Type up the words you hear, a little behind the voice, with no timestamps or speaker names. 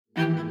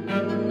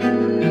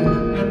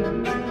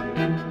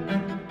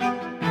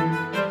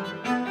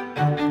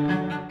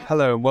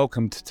Hello and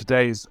welcome to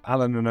today's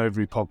Allen &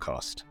 Overy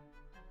podcast.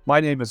 My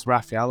name is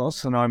Rafi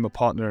Alos and I'm a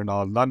partner in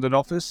our London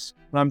office,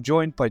 and I'm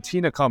joined by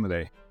Tina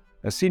Carmody,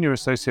 a senior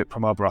associate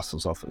from our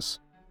Brussels office.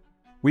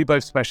 We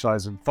both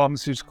specialise in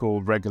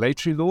pharmaceutical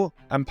regulatory law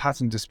and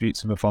patent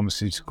disputes in the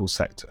pharmaceutical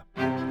sector.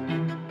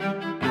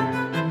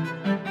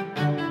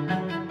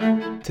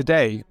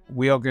 Today,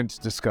 we are going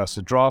to discuss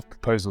the draft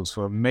proposals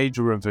for a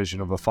major revision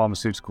of a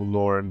pharmaceutical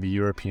law in the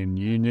European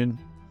Union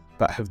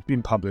that have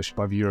been published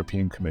by the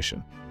European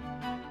Commission.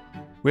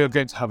 We are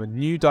going to have a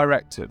new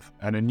directive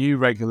and a new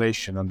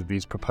regulation under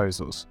these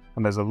proposals,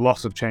 and there's a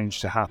lot of change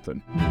to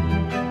happen.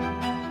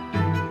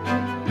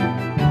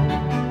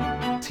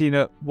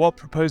 Tina, what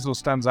proposal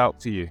stands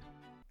out for you?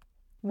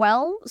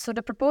 Well, so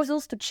the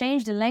proposals to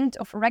change the length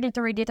of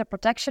regulatory data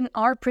protection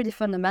are pretty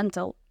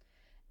fundamental.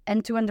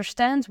 And to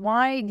understand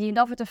why the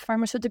innovative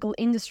pharmaceutical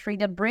industry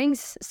that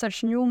brings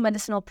such new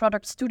medicinal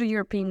products to the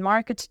European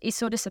market is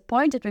so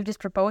disappointed with this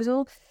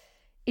proposal,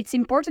 it's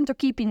important to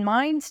keep in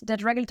mind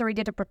that regulatory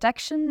data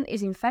protection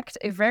is in fact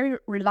a very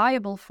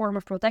reliable form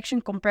of protection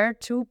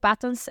compared to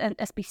patents and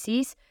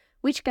SPCs,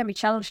 which can be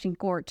challenged in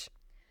court.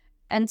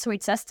 And so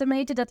it's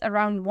estimated that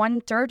around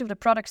 1/3 of the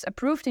products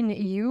approved in the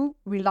EU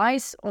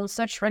relies on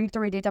such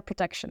regulatory data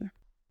protection.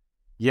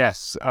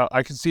 Yes,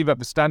 I can see that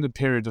the standard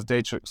period of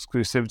data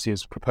exclusivity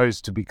is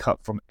proposed to be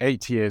cut from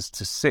 8 years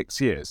to 6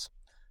 years.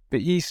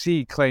 The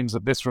EC claims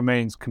that this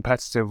remains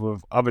competitive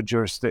with other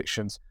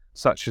jurisdictions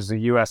such as the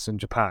US and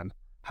Japan.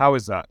 How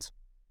is that?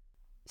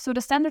 So the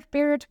standard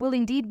period will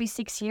indeed be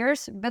 6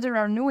 years, but there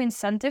are new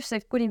incentives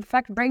that could in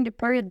fact bring the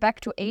period back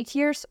to 8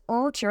 years,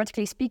 or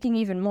theoretically speaking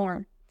even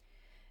more.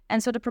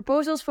 And so the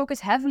proposals focus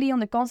heavily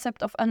on the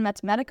concept of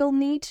unmet medical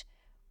need,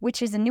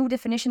 which is a new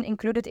definition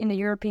included in the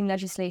European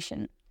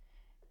legislation.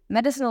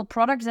 Medicinal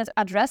products that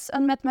address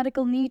unmet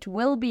medical need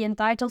will be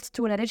entitled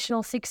to an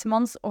additional 6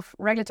 months of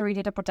regulatory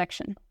data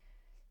protection.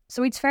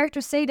 So it's fair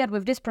to say that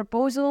with this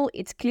proposal,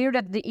 it's clear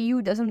that the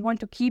EU doesn't want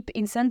to keep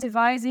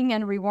incentivizing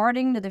and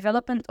rewarding the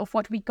development of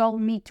what we call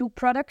Me Too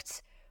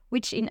products,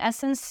 which in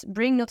essence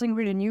bring nothing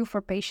really new for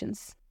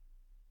patients.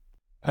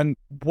 And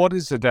what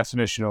is the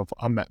definition of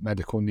unmet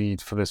medical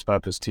need for this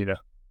purpose, Tina?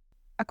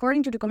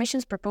 According to the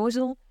Commission's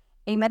proposal,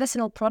 a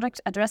medicinal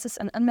product addresses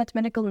an unmet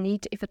medical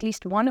need if at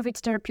least one of its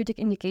therapeutic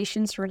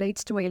indications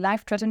relates to a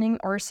life-threatening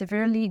or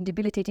severely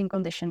debilitating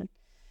condition.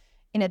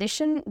 In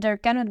addition, there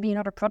cannot be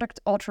another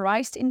product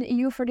authorized in the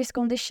EU for this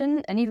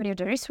condition, and even if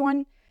there is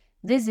one,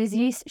 this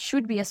disease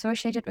should be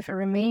associated with a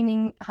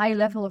remaining high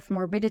level of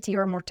morbidity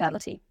or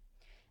mortality.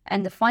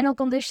 And the final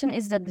condition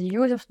is that the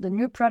use of the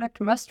new product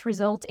must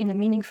result in a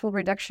meaningful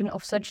reduction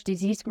of such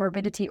disease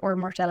morbidity or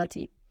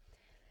mortality.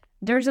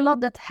 There's a lot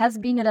that has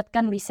been and that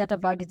can be said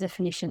about this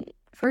definition.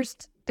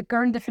 First, the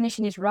current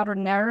definition is rather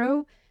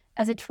narrow,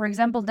 as it, for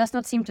example, does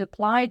not seem to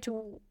apply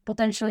to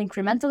potential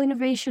incremental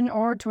innovation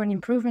or to an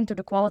improvement to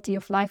the quality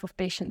of life of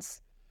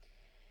patients.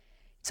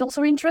 It's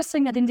also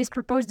interesting that in this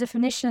proposed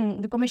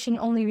definition, the Commission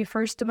only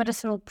refers to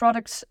medicinal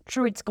products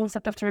through its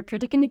concept of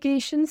therapeutic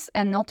indications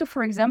and not to,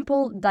 for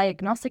example,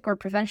 diagnostic or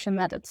prevention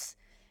methods.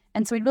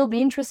 And so it will be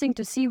interesting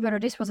to see whether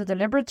this was a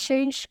deliberate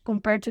change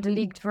compared to the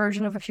leaked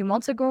version of a few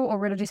months ago, or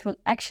whether this will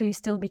actually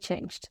still be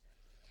changed.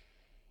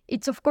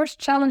 It's of course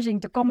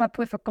challenging to come up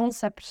with a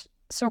concept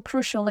so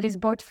crucial that is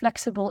both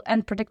flexible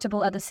and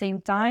predictable at the same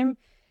time,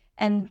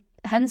 and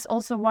hence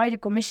also why the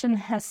Commission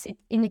has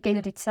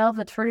indicated itself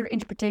that further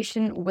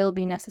interpretation will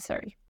be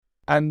necessary.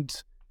 And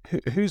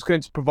who's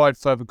going to provide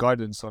further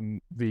guidance on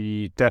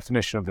the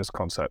definition of this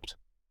concept?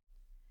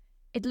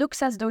 It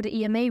looks as though the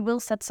EMA will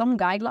set some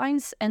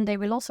guidelines, and they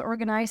will also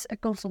organize a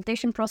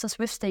consultation process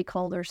with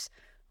stakeholders,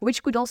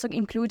 which could also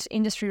include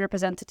industry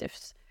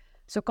representatives.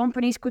 So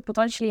companies could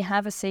potentially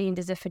have a say in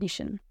this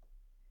definition.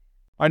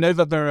 I know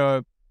that there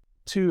are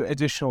 2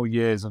 additional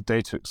years of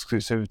data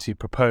exclusivity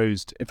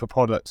proposed if a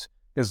product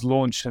is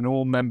launched in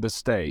all member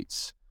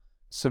states.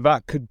 So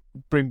that could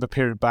bring the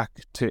period back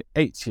to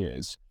 8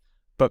 years.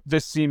 But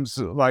this seems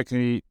like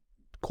a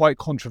quite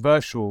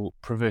controversial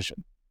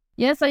provision.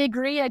 Yes, I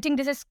agree. I think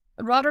this is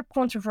rather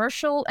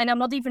controversial, and I'm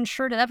not even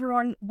sure that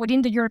everyone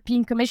within the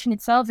European Commission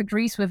itself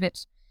agrees with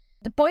it.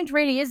 The point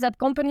really is that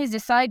companies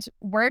decide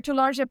where to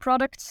launch their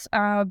products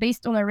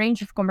based on a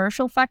range of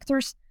commercial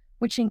factors,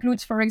 which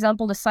includes, for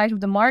example, the size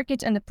of the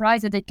market and the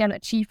price that they can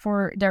achieve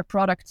for their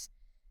products.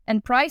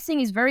 And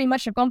pricing is very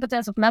much a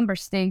competence of member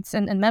states,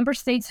 and member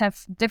states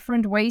have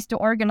different ways to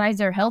organize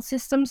their health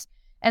systems,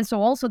 and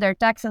so also their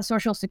tax and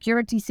social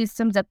security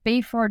systems that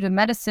pay for the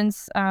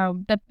medicines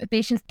that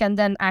patients can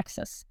then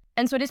access.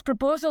 And so this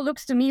proposal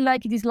looks to me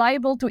like it is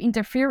liable to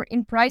interfere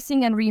in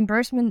pricing and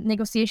reimbursement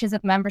negotiations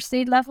at member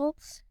state level.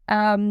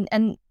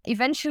 And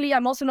eventually,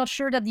 I'm also not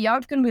sure that the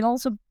outcome will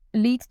also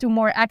lead to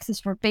more access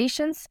for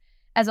patients,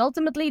 as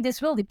ultimately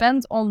this will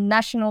depend on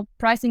national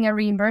pricing and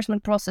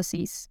reimbursement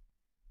processes.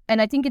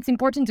 And I think it's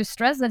important to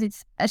stress that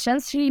it's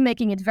essentially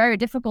making it very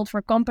difficult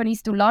for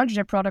companies to launch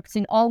their products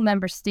in all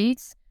member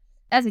states,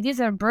 as it is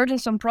a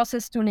burdensome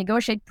process to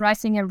negotiate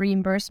pricing and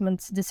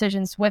reimbursement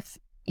decisions with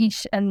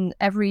each and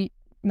every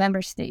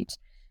member state.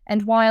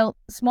 And while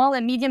small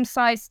and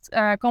medium-sized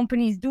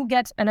companies do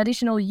get an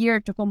additional year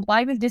to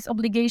comply with this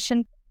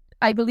obligation,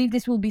 I believe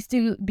this will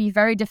still be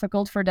very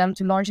difficult for them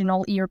to launch in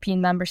all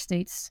European member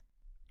states.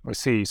 I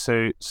see.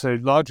 So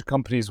larger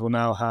companies will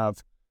now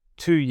have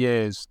 2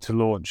 years to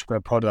launch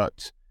their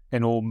product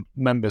in all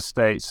member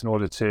states in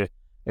order to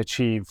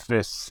achieve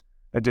this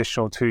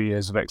additional 2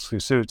 years of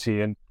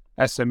exclusivity, and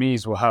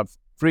SMEs will have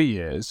 3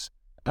 years.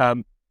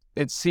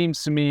 It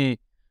seems to me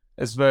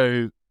as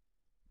though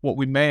what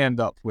we may end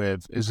up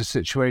with is a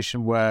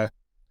situation where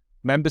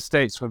member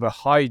states with a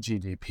high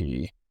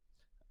GDP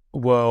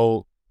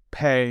will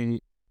pay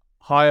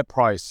higher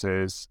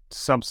prices to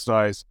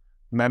subsidize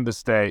member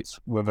states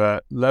with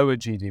a lower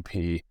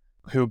GDP,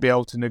 who will be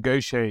able to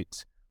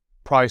negotiate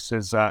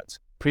prices that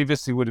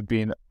previously would have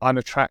been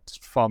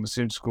unattractive to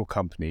pharmaceutical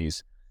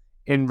companies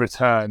in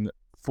return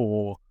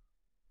for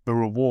the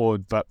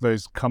reward that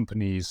those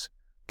companies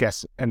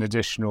get an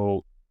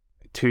additional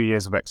 2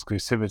 years of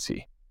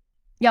exclusivity.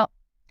 Yeah,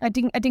 I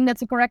think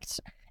that's a correct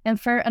and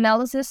fair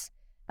analysis.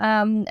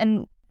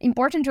 And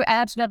important to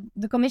add that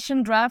the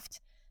Commission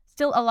draft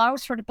still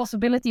allows for the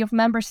possibility of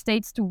member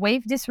states to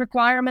waive this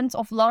requirement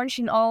of launch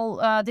in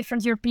all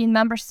different European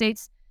member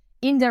states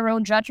in their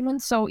own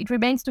judgment. So it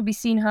remains to be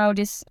seen how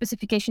this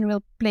specification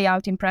will play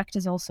out in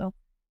practice also.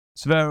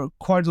 So there are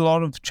quite a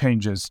lot of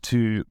changes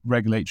to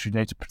regulatory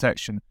data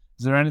protection.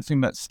 Is there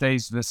anything that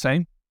stays the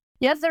same?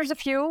 Yes, there's a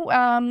few.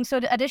 So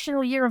the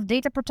additional year of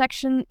data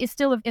protection is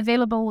still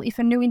available if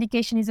a new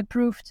indication is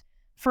approved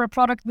for a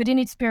product within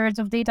its period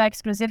of data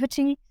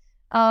exclusivity.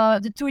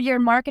 The 2-year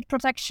market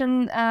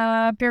protection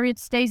period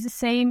stays the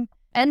same,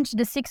 and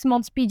the 6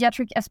 months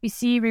pediatric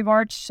SPC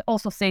reward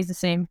also stays the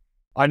same.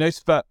 I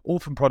noticed that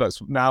orphan products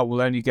now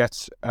will only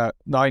get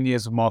 9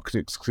 years of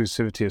market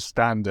exclusivity as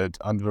standard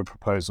under the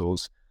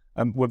proposals,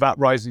 with that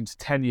rising to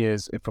 10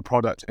 years if a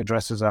product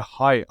addresses a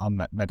high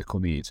unmet medical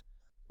need.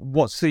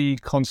 What's the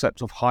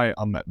concept of high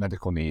unmet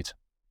medical need?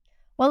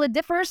 Well, it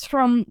differs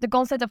from the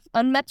concept of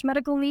unmet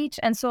medical need,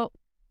 and so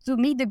to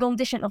meet the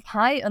condition of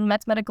high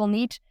unmet medical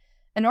need,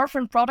 an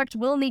orphan product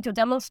will need to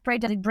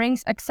demonstrate that it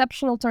brings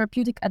exceptional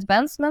therapeutic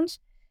advancement,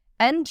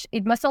 and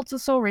it must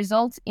also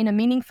result in a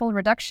meaningful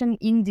reduction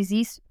in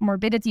disease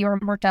morbidity or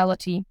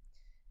mortality.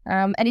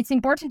 And it's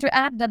important to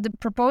add that the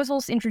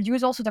proposals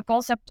introduce also the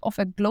concept of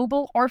a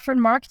global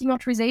orphan marketing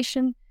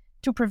authorization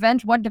to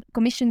prevent what the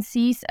Commission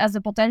sees as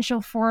a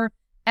potential for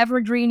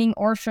evergreening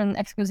orphan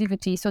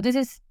exclusivity. So this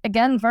is,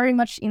 again, very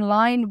much in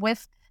line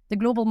with the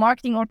global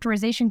marketing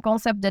authorization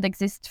concept that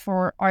exists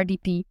for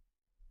RDP.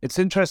 It's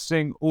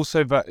interesting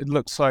also that it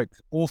looks like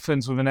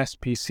orphans with an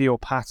SPC or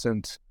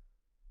patent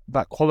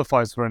that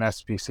qualifies for an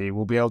SPC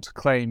will be able to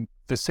claim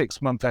the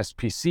 6-month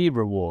SPC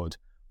reward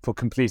for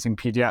completing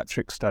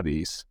pediatric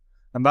studies.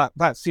 And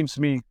that seems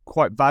to me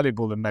quite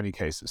valuable in many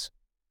cases.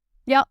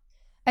 Yeah,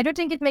 I do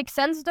think it makes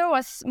sense though,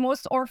 as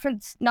most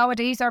orphans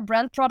nowadays are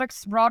brand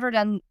products rather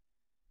than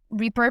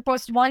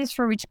repurposed ones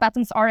for which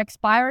patents are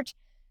expired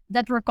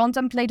that were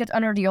contemplated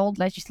under the old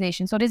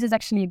legislation. So this is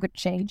actually a good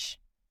change.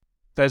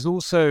 There's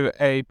also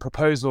a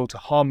proposal to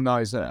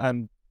harmonize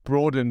and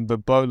broaden the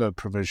BOLA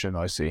provision,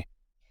 I see.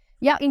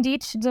 Yeah,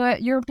 indeed. The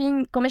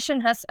European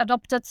Commission has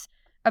adopted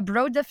a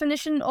broad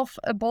definition of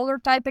a BOLA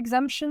type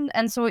exemption.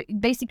 And so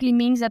it basically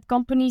means that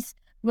companies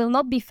will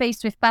not be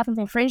faced with patent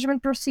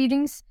infringement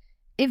proceedings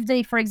if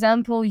they, for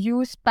example,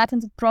 use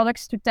patented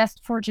products to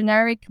test for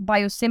generic,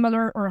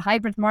 biosimilar, or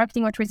hybrid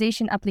marketing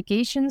authorization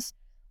applications,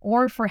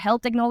 or for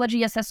health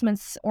technology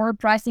assessments or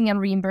pricing and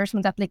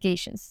reimbursement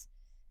applications.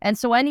 And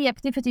so any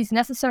activities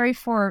necessary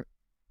for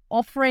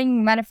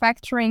offering,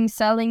 manufacturing,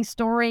 selling,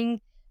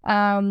 storing,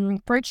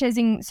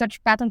 purchasing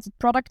such patented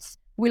products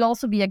will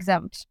also be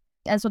exempt.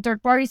 And so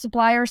third-party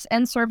suppliers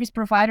and service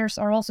providers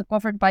are also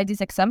covered by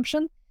this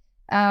exemption.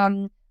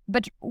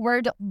 But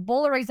where the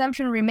BOLA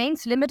exemption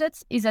remains limited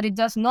is that it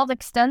does not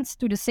extend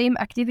to the same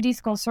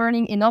activities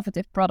concerning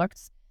innovative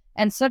products.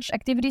 And such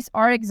activities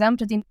are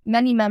exempted in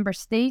many member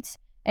states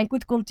and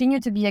could continue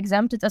to be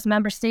exempted as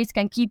member states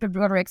can keep a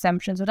broader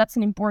exemption. So that's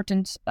an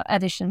important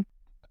addition.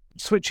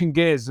 Switching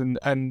gears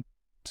and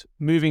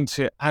moving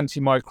to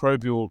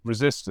antimicrobial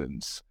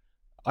resistance,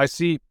 I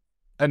see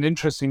an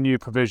interesting new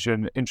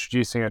provision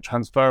introducing a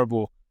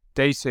transferable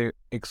data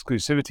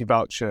exclusivity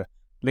voucher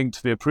linked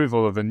to the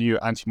approval of a new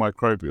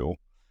antimicrobial.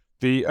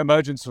 The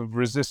emergence of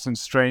resistant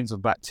strains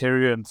of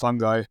bacteria and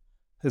fungi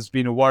has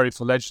been a worry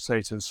for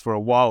legislators for a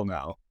while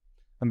now,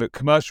 and that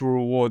commercial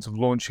rewards of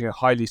launching a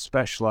highly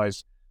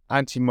specialized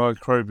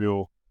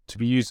antimicrobial to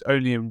be used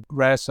only in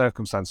rare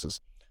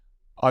circumstances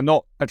are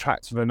not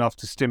attractive enough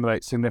to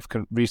stimulate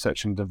significant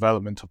research and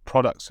development of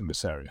products in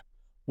this area.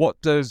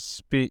 What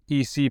does the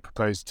EC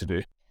propose to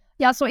do?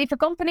 Yeah, so if a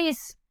company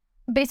is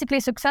basically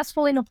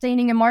successful in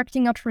obtaining a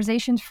marketing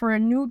authorization for a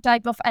new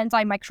type of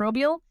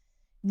antimicrobial,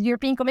 the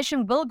European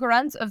Commission will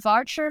grant a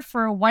voucher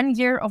for 1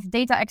 year of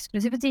data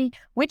exclusivity,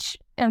 which,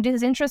 and this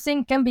is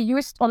interesting, can be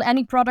used on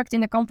any product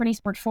in the company's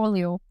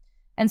portfolio.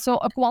 And so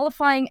a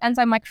qualifying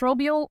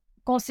antimicrobial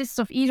consists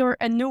of either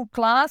a new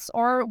class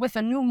or with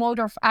a new mode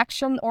of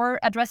action or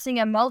addressing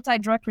a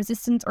multi-drug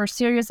resistant or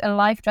serious and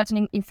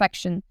life-threatening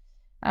infection.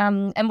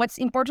 And what's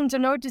important to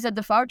note is that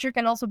the voucher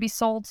can also be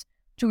sold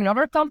to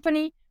another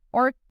company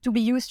or to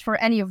be used for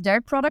any of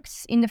their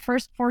products in the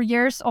first 4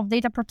 years of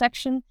data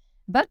protection.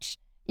 But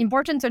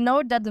important to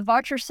note that the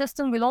voucher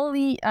system will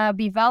only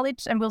be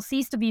valid and will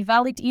cease to be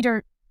valid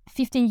either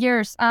 15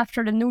 years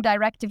after the new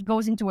directive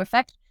goes into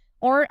effect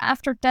or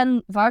after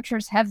 10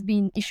 vouchers have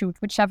been issued,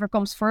 whichever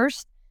comes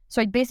first.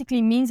 So it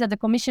basically means that the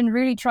Commission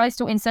really tries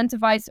to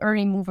incentivize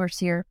early movers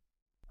here.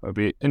 It'll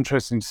be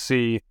interesting to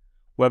see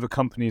whether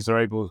companies are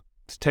able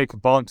to take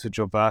advantage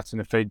of that, and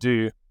if they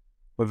do,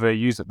 whether they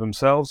use it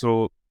themselves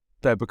or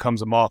there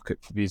becomes a market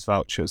for these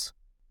vouchers.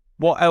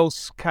 What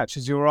else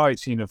catches your eye,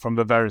 Tina, from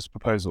the various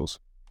proposals?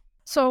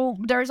 So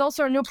there is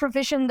also a new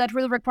provision that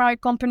will require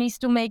companies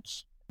to make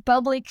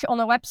public on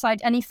a website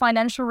any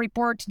financial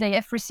report they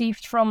have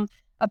received from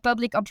a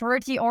public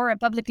authority or a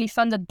publicly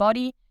funded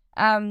body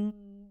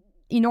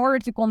in order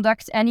to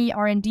conduct any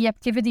R&D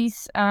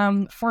activities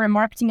for a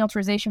marketing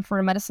authorization for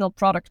a medicinal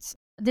product.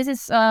 This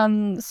is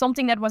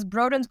something that was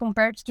broadened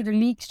compared to the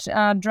leaked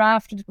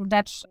draft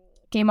that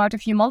came out a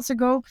few months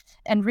ago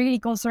and really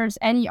concerns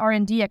any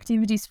R&D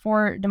activities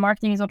for the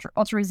marketing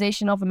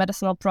authorization of a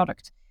medicinal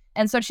product.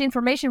 And such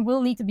information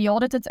will need to be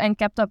audited and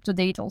kept up to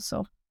date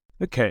also.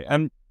 Okay,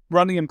 and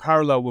running in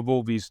parallel with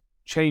all these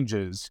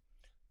changes,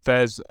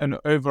 there's an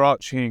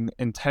overarching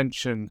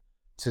intention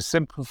to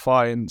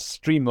simplify and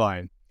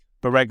streamline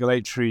the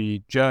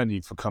regulatory journey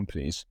for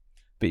companies.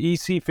 The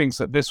EC thinks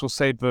that this will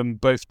save them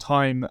both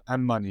time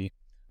and money,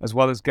 as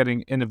well as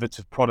getting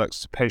innovative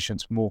products to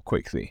patients more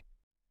quickly.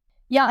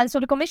 Yeah, and so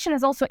the Commission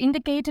has also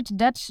indicated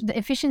that the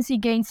efficiency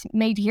gains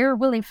made here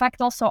will in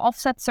fact also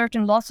offset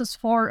certain losses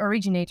for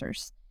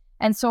originators.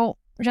 And so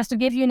just to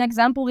give you an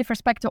example with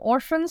respect to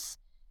orphans,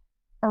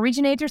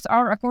 originators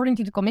are, according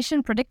to the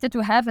Commission, predicted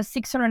to have a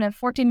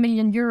 640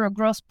 million euro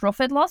gross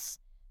profit loss.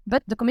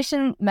 But the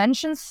Commission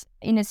mentions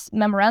in its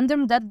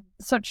memorandum that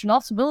such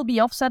loss will be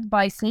offset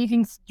by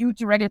savings due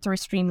to regulatory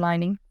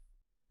streamlining.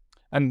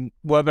 And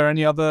were there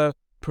any other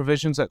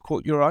provisions that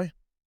caught your eye?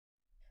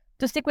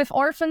 To stick with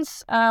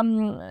orphans,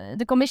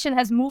 the Commission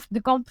has moved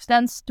the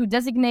competence to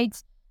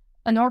designate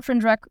an orphan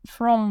drug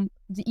from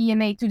the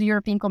EMA to the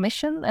European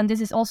Commission, and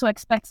this is also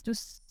expected to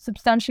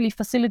substantially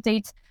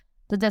facilitate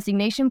the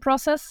designation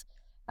process.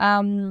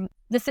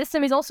 The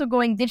system is also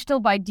going digital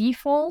by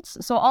default,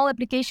 so all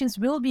applications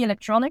will be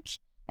electronic,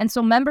 and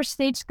so member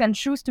states can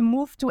choose to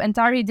move to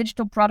entirely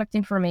digital product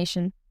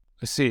information.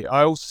 I see.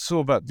 I also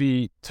saw that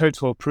the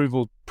total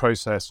approval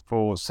process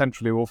for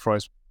centrally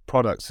authorized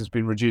products has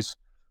been reduced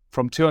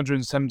from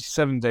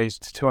 277 days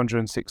to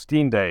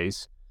 216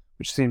 days,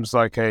 which seems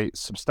like a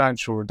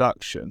substantial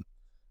reduction,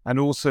 and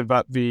also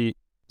that the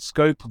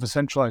scope of a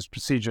centralized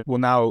procedure will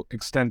now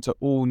extend to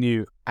all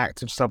new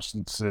active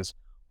substances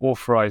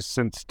authorized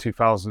since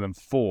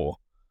 2004.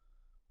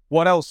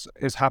 What else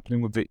is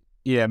happening with the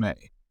EMA?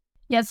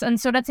 Yes, and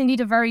so that's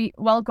indeed a very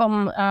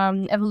welcome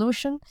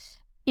evolution.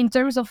 In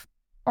terms of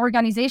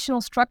organizational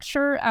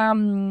structure,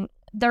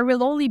 there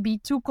will only be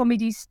 2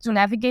 committees to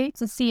navigate,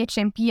 the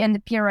CHMP and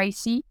the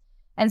PRIC.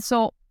 And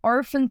so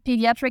orphan,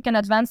 pediatric and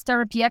advanced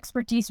therapy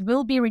expertise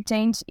will be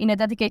retained in a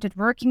dedicated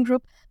working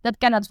group that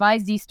can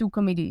advise these 2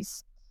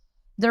 committees.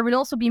 There will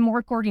also be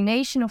more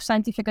coordination of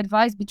scientific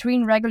advice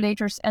between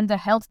regulators and the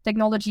health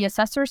technology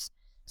assessors,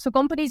 so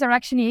companies are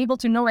actually able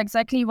to know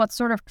exactly what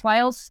sort of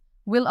trials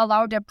will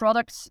allow their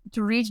products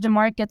to reach the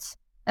markets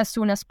as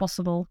soon as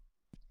possible.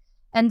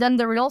 And then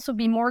there will also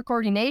be more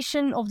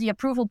coordination of the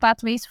approval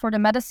pathways for the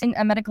medicine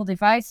and medical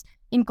device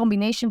in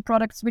combination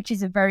products, which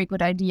is a very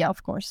good idea,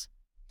 of course.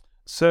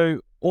 So,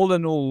 all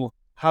in all,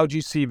 how do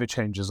you see the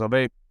changes? Are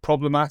they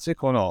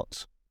problematic or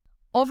not?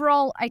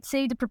 Overall, I'd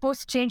say the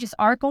proposed changes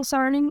are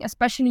concerning,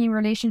 especially in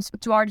relation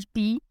to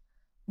RDP.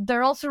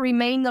 There also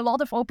remain a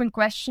lot of open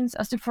questions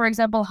as to, for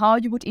example, how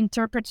you would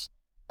interpret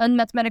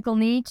unmet medical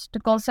need, the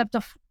concept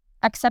of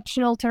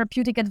exceptional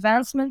therapeutic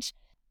advancement.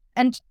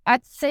 And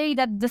I'd say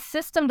that the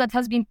system that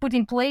has been put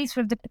in place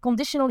with the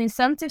conditional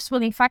incentives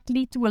will in fact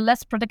lead to a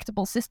less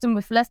predictable system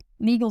with less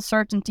legal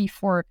certainty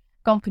for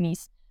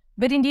companies.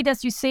 But indeed,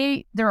 as you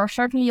say, there are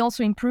certainly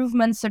also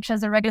improvements such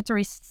as the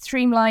regulatory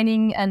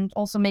streamlining and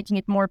also making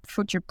it more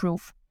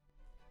future-proof.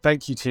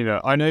 Thank you,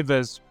 Tina. I know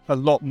there's a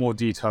lot more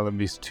detail in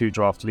these 2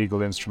 draft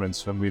legal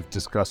instruments than we've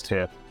discussed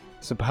here,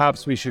 so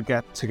perhaps we should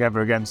get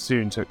together again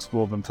soon to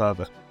explore them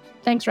further.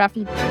 Thanks,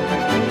 Rafi.